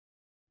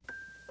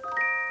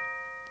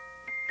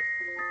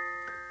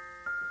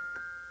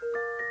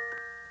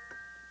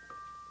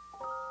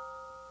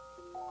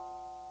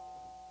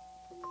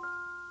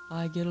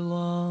I get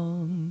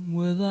along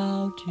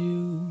without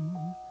you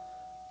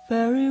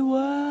very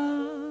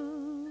well.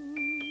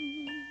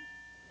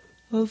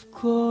 Of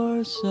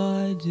course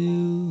I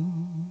do.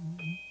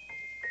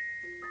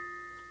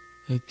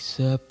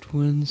 Except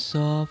when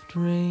soft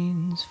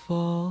rains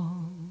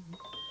fall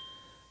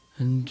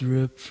and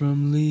drip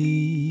from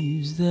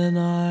leaves, then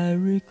I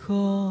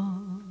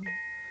recall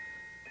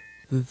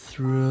the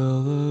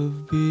thrill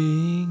of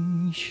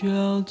being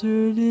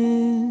sheltered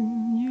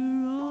in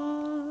your arms.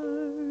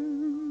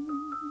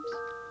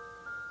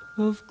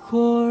 Of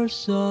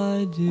course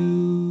I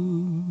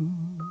do.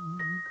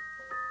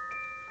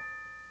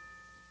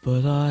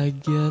 But I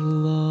get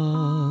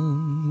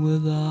along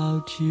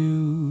without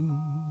you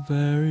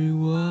very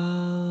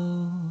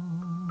well.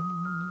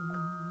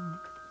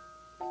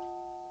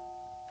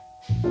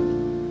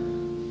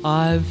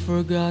 I've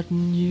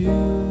forgotten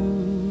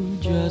you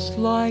just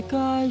like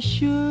I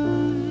should.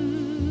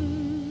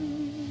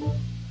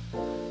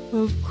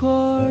 Of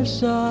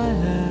course I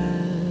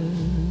have,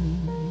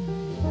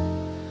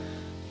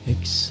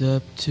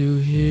 except to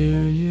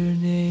hear your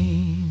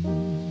name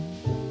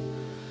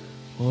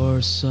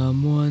or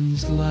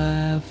someone's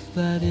laugh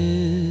that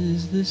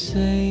is the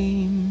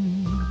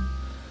same.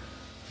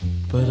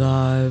 But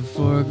I've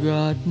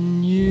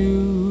forgotten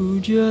you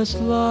just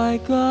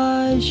like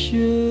I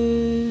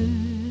should.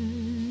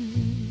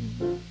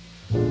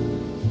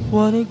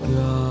 What a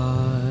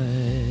guy,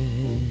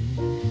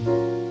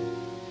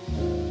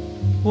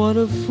 what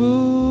a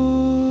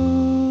fool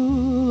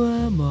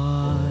am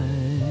I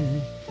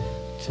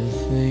to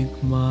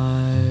think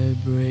my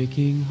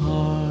breaking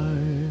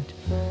heart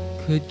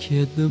could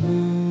kid the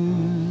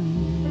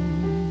moon.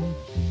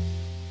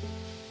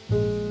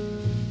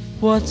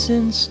 What's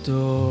in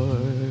store?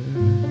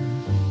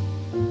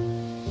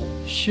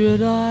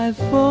 Should I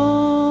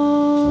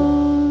phone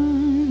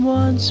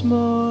once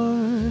more?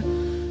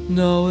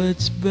 No,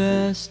 it's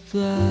best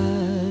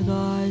that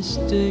I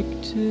stick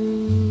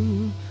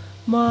to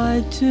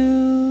my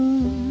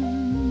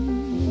tune.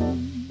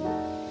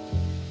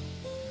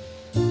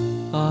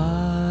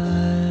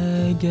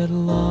 I get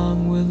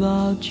along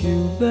without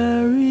you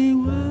very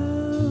well.